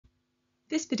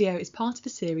This video is part of a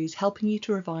series helping you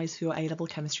to revise for your A-level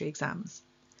chemistry exams.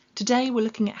 Today we're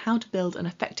looking at how to build an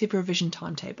effective revision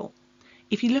timetable.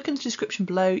 If you look in the description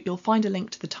below, you'll find a link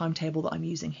to the timetable that I'm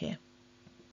using here.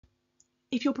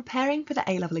 If you're preparing for the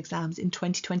A-level exams in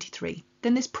 2023,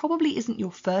 then this probably isn't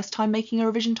your first time making a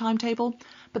revision timetable,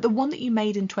 but the one that you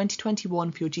made in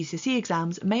 2021 for your GCSE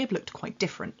exams may have looked quite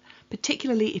different,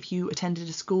 particularly if you attended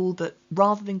a school that,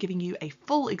 rather than giving you a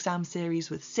full exam series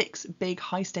with 6 big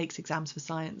high-stakes exams for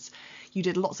science, you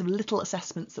did lots of little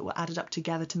assessments that were added up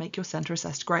together to make your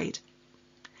centre-assessed grade.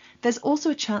 There's also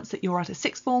a chance that you're at a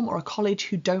sixth form or a college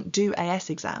who don't do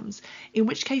AS exams, in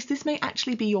which case this may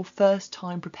actually be your first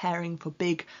time preparing for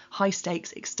big,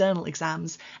 high-stakes external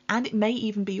exams, and it may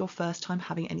even be your first time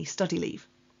having any study leave.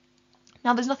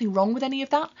 Now, there's nothing wrong with any of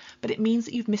that, but it means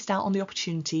that you've missed out on the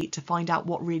opportunity to find out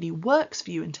what really works for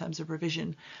you in terms of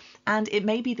revision, and it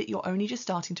may be that you're only just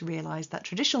starting to realise that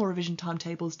traditional revision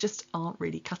timetables just aren't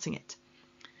really cutting it.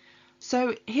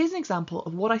 So here's an example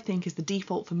of what I think is the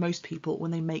default for most people when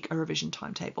they make a revision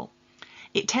timetable.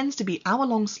 It tends to be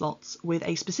hour-long slots with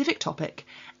a specific topic,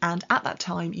 and at that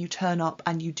time you turn up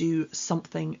and you do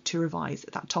something to revise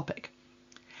that topic.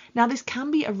 Now, this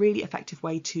can be a really effective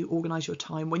way to organise your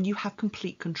time when you have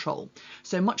complete control,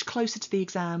 so much closer to the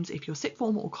exams if your sixth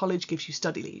form or college gives you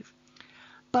study leave.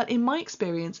 But in my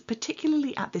experience,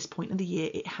 particularly at this point in the year,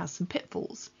 it has some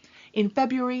pitfalls. In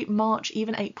February, March,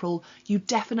 even April, you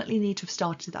definitely need to have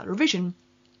started that revision,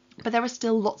 but there are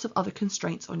still lots of other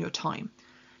constraints on your time.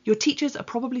 Your teachers are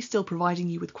probably still providing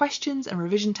you with questions and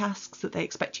revision tasks that they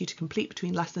expect you to complete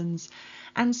between lessons,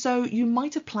 and so you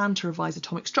might have planned to revise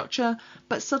atomic structure,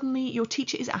 but suddenly your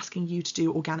teacher is asking you to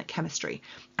do organic chemistry,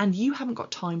 and you haven't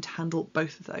got time to handle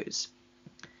both of those.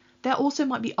 There also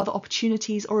might be other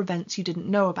opportunities or events you didn't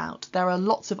know about. There are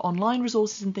lots of online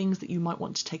resources and things that you might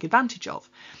want to take advantage of.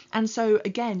 And so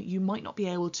again, you might not be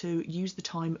able to use the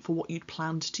time for what you'd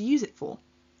planned to use it for.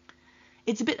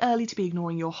 It's a bit early to be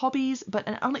ignoring your hobbies, but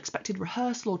an unexpected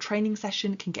rehearsal or training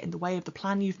session can get in the way of the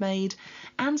plan you've made.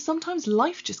 And sometimes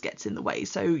life just gets in the way,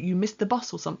 so you missed the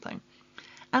bus or something.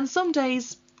 And some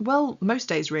days, well, most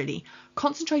days really,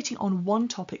 concentrating on one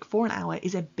topic for an hour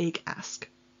is a big ask.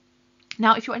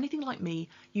 Now, if you're anything like me,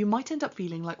 you might end up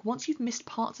feeling like once you've missed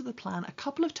parts of the plan a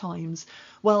couple of times,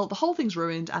 well, the whole thing's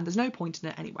ruined and there's no point in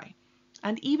it anyway.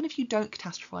 And even if you don't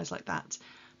catastrophise like that,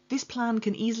 this plan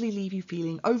can easily leave you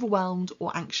feeling overwhelmed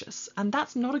or anxious, and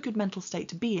that's not a good mental state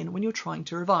to be in when you're trying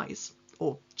to revise,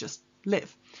 or just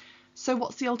live. So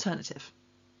what's the alternative?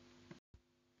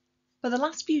 For the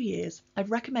last few years,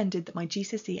 I've recommended that my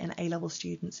GCSE and A-level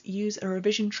students use a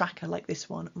revision tracker like this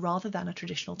one rather than a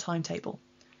traditional timetable.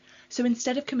 So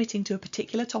instead of committing to a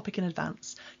particular topic in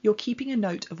advance, you're keeping a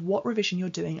note of what revision you're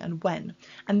doing and when,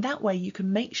 and that way you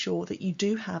can make sure that you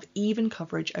do have even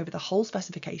coverage over the whole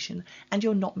specification and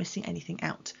you're not missing anything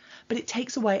out. But it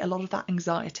takes away a lot of that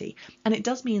anxiety, and it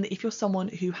does mean that if you're someone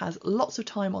who has lots of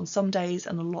time on some days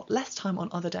and a lot less time on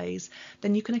other days,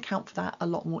 then you can account for that a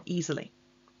lot more easily.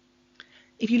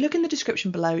 If you look in the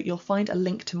description below, you'll find a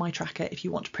link to my tracker if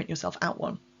you want to print yourself out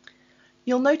one.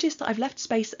 You'll notice that I've left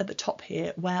space at the top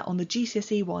here where on the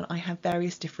GCSE one I have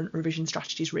various different revision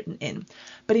strategies written in.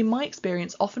 But in my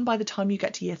experience, often by the time you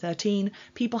get to year 13,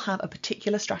 people have a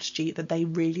particular strategy that they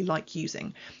really like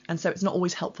using, and so it's not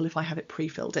always helpful if I have it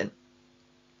pre-filled in.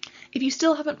 If you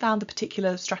still haven't found the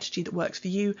particular strategy that works for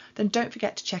you, then don't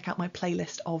forget to check out my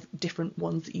playlist of different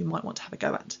ones that you might want to have a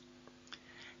go at.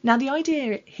 Now, the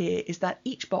idea here is that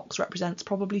each box represents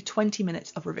probably 20 minutes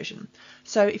of revision.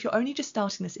 So if you're only just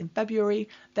starting this in February,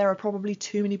 there are probably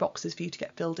too many boxes for you to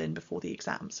get filled in before the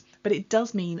exams. But it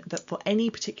does mean that for any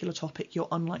particular topic, you're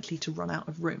unlikely to run out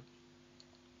of room.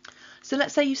 So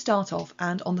let's say you start off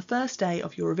and on the first day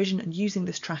of your revision and using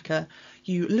this tracker,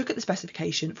 you look at the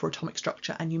specification for atomic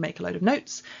structure and you make a load of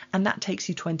notes, and that takes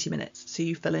you 20 minutes. So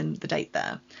you fill in the date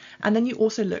there. And then you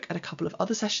also look at a couple of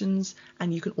other sessions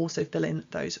and you can also fill in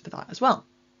those for that as well.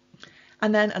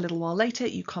 And then a little while later,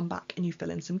 you come back and you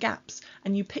fill in some gaps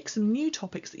and you pick some new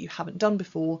topics that you haven't done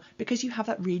before because you have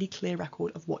that really clear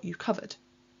record of what you've covered.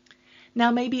 Now,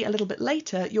 maybe a little bit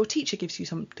later, your teacher gives you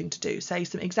something to do, say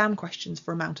some exam questions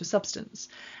for amount of substance.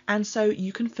 And so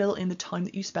you can fill in the time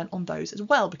that you spent on those as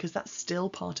well, because that's still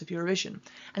part of your revision.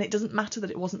 And it doesn't matter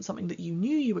that it wasn't something that you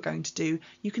knew you were going to do,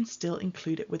 you can still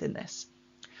include it within this.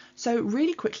 So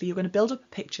really quickly, you're going to build up a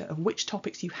picture of which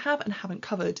topics you have and haven't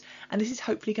covered, and this is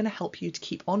hopefully going to help you to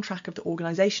keep on track of the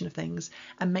organisation of things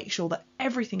and make sure that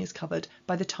everything is covered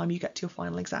by the time you get to your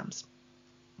final exams.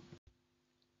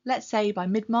 Let's say by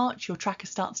mid-March your tracker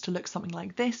starts to look something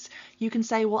like this. You can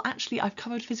say, well, actually I've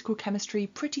covered physical chemistry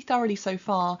pretty thoroughly so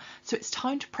far, so it's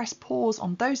time to press pause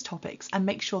on those topics and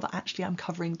make sure that actually I'm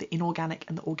covering the inorganic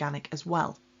and the organic as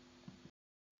well.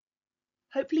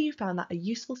 Hopefully you found that a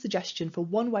useful suggestion for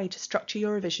one way to structure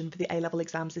your revision for the A-level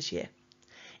exams this year.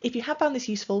 If you have found this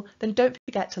useful, then don't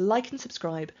forget to like and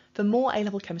subscribe for more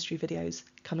A-level chemistry videos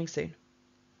coming soon.